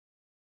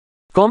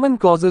Common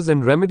causes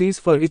and remedies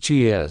for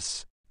itchy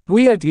ears.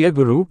 We at Ear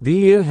Guru, the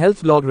ear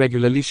health blog,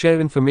 regularly share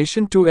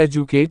information to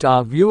educate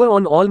our viewer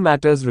on all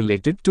matters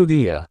related to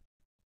the ear.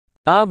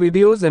 Our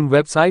videos and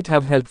website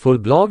have helpful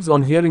blogs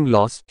on hearing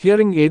loss,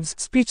 hearing aids,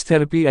 speech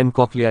therapy and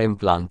cochlear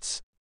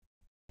implants.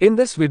 In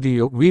this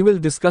video, we will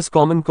discuss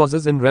common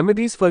causes and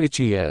remedies for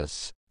itchy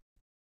ears.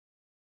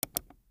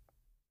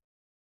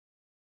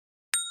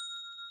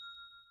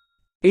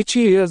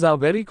 Itchy ears are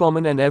very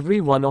common and every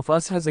one of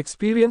us has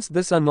experienced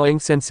this annoying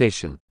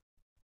sensation.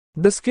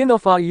 The skin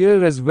of our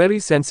ear is very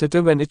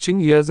sensitive and itching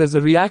ears is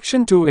a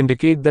reaction to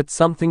indicate that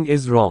something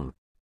is wrong.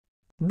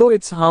 Though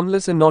it's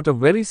harmless and not a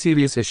very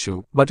serious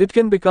issue, but it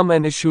can become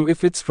an issue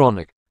if it's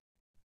chronic.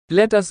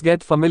 Let us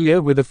get familiar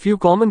with a few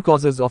common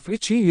causes of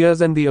itchy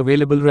ears and the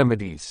available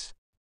remedies.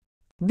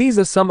 These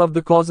are some of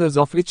the causes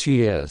of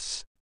itchy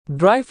ears.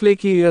 Dry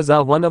flaky ears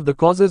are one of the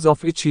causes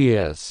of itchy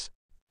ears.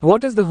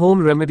 What is the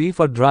home remedy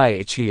for dry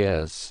itchy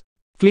ears?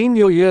 Clean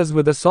your ears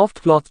with a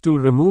soft cloth to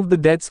remove the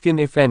dead skin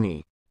if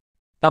any.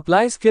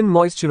 Apply skin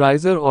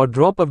moisturizer or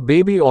drop of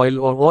baby oil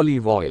or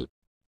olive oil.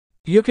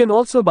 You can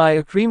also buy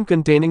a cream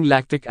containing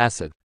lactic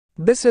acid.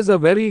 This is a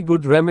very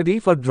good remedy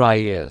for dry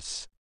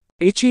ears.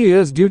 Itchy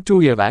ears due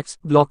to earwax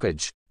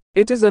blockage.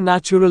 It is a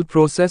natural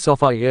process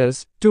of our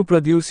ears to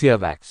produce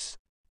earwax.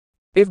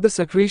 If the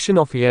secretion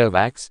of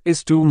earwax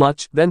is too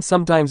much, then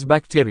sometimes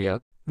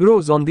bacteria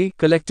grows on the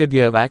collected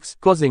earwax,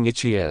 causing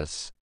itchy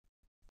ears.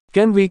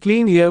 Can we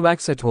clean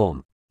earwax at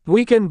home?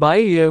 We can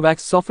buy earwax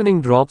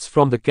softening drops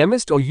from the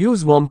chemist or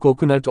use warm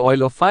coconut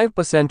oil or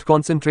 5%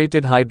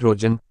 concentrated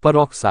hydrogen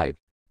peroxide.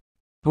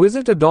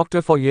 Visit a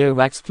doctor for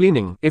earwax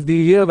cleaning if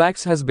the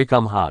earwax has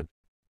become hard.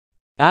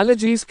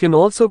 Allergies can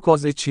also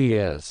cause itchy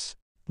ears.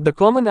 The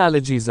common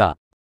allergies are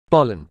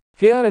pollen,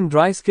 hair and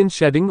dry skin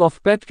shedding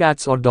of pet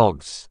cats or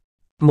dogs,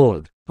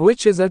 mold,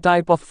 which is a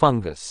type of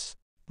fungus,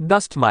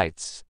 dust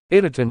mites,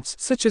 irritants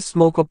such as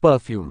smoke or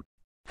perfume.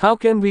 How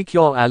can we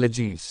cure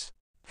allergies?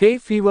 Hay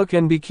fever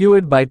can be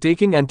cured by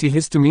taking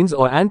antihistamines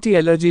or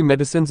anti-allergy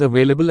medicines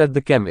available at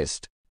the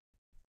chemist.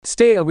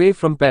 Stay away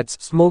from pets,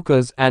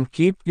 smokers, and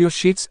keep your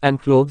sheets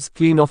and clothes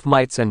clean of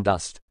mites and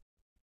dust.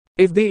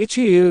 If the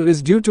itchy ear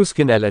is due to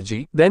skin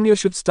allergy, then you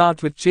should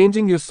start with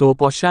changing your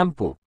soap or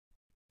shampoo.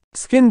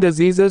 Skin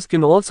diseases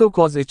can also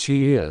cause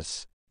itchy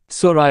ears.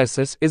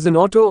 Psoriasis is an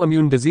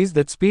autoimmune disease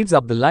that speeds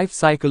up the life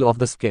cycle of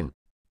the skin.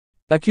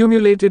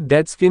 Accumulated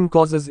dead skin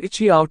causes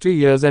itchy outer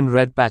ears and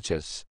red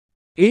patches.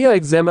 Ear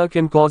eczema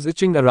can cause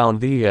itching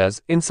around the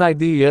ears, inside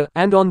the ear,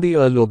 and on the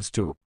earlobes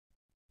too.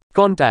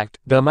 Contact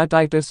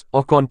dermatitis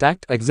or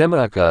contact eczema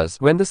occurs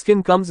when the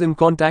skin comes in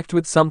contact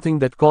with something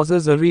that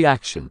causes a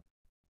reaction.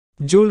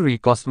 Jewelry,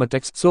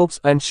 cosmetics,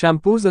 soaps, and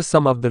shampoos are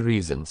some of the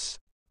reasons.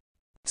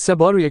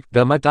 Seborrheic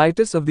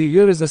dermatitis of the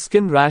ear is a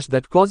skin rash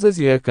that causes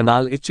ear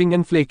canal itching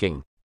and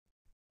flaking.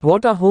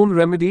 What are home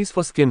remedies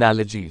for skin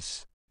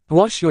allergies?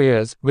 Wash your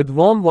ears with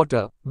warm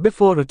water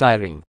before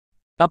retiring.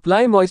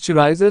 Apply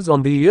moisturizers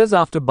on the ears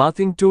after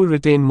bathing to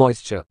retain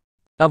moisture.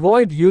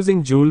 Avoid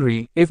using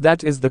jewelry if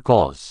that is the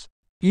cause.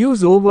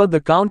 Use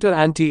over-the-counter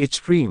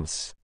anti-itch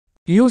creams.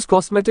 Use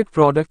cosmetic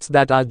products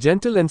that are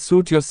gentle and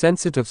suit your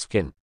sensitive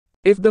skin.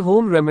 If the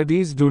home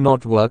remedies do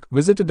not work,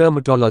 visit a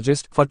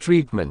dermatologist for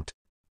treatment.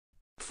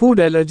 Food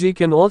allergy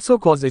can also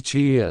cause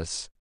itchy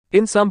ears.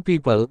 In some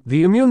people,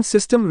 the immune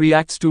system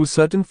reacts to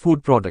certain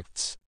food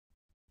products.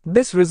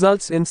 This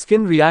results in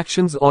skin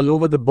reactions all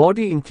over the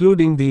body,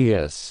 including the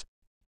ears.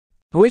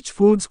 Which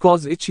foods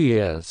cause itchy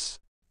ears?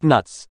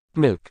 Nuts,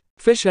 milk,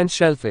 fish and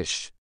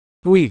shellfish.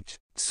 Wheat,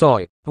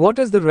 soy. What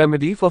is the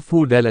remedy for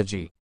food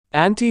allergy?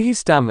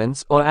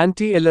 Antihistamines or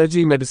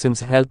anti-allergy medicines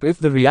help if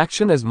the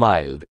reaction is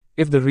mild.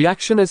 If the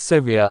reaction is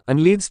severe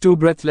and leads to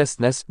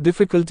breathlessness,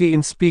 difficulty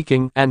in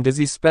speaking, and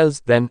dizzy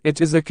spells, then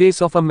it is a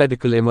case of a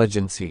medical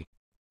emergency.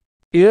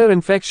 Ear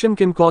infection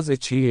can cause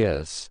itchy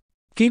ears.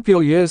 Keep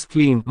your ears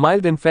clean.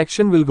 Mild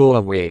infection will go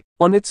away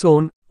on its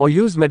own, or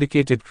use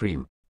medicated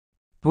cream.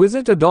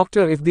 Visit a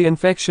doctor if the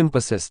infection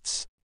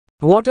persists.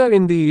 Water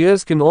in the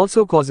ears can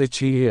also cause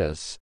itchy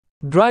ears.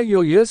 Dry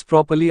your ears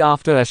properly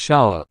after a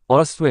shower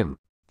or a swim.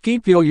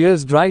 Keep your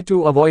ears dry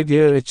to avoid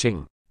ear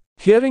itching.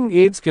 Hearing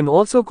aids can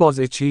also cause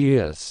itchy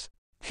ears.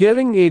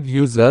 Hearing aid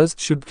users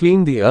should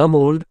clean the ear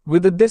mold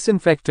with a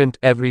disinfectant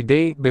every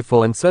day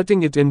before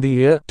inserting it in the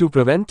ear to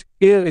prevent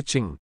ear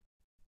itching.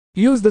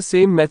 Use the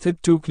same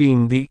method to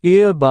clean the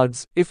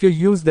earbuds if you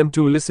use them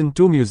to listen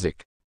to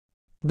music.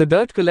 The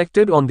dirt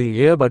collected on the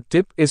earbud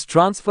tip is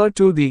transferred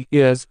to the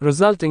ears,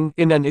 resulting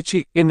in an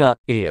itchy inner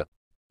ear.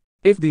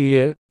 If the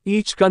ear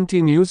itch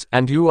continues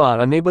and you are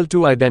unable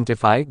to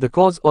identify the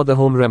cause or the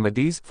home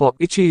remedies for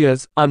itchy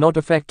ears are not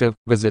effective,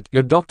 visit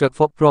your doctor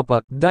for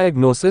proper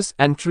diagnosis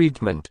and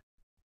treatment.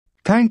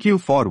 Thank you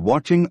for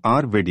watching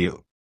our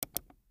video.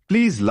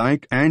 Please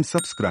like and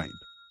subscribe.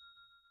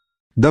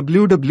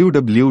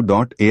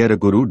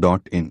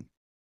 www.earguru.in